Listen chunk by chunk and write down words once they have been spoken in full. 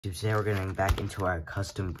Today we're getting back into our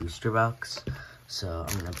custom booster box. So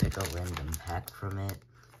I'm gonna pick a random pack from it.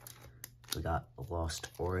 We got Lost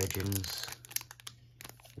Origins.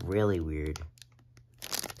 Really weird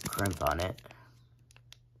crimp on it.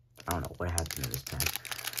 I don't know what happened to this pack,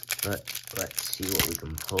 but let's see what we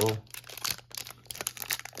can pull.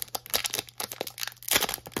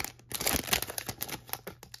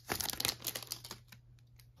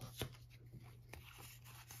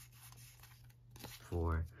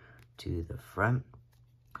 To the front,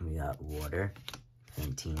 we got Water,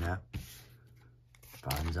 Fantina,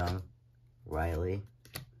 Bronzong, Riley,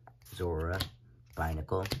 Zora,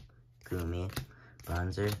 Binacle, Gumi,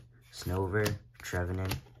 Bronzer, Snover,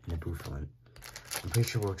 Trevenant, and a Bouffalant. I'm pretty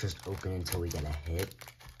sure we'll just open until we get a hit.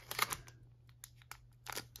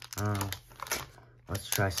 Let's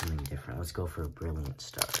try something different. Let's go for Brilliant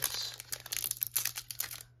Stars.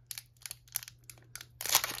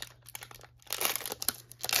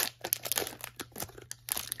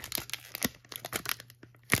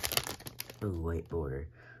 Ooh, White Border.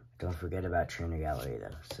 Don't forget about Trainer Gallery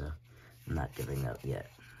though, so I'm not giving up yet.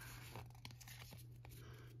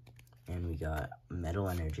 And we got Metal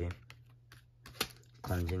Energy,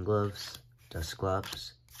 Cleansing Gloves,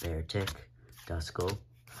 Dusclops, Beartic, Duskull,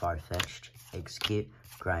 Farfetch'd, Execute,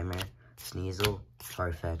 Grimer, Sneasel,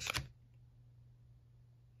 Farfetch'd.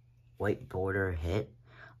 White Border hit.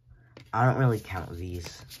 I don't really count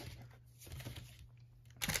these.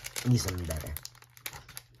 These are better.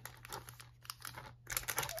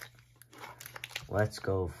 Let's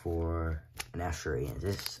go for an Asturian.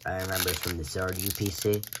 This, I remember from the Zard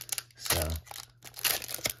UPC. So,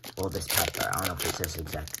 well, this pack, I don't know if it's this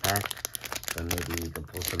exact pack, but maybe we can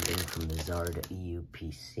pull something from the Zard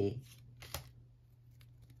UPC.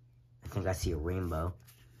 I think I see a rainbow.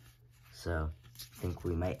 So, I think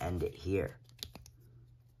we might end it here.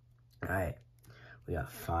 Alright, we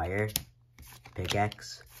got Fire,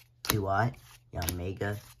 Pickaxe, Duat,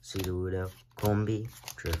 Yanmega, Sudowoodo, Combi,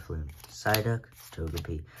 Drifloon, Psyduck,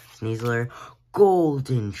 Togepi, Sneasler,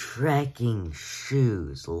 Golden Trekking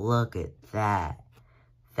Shoes. Look at that.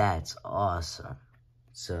 That's awesome.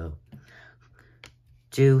 So,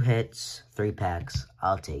 2 hits, 3 packs.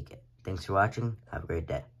 I'll take it. Thanks for watching. Have a great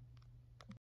day.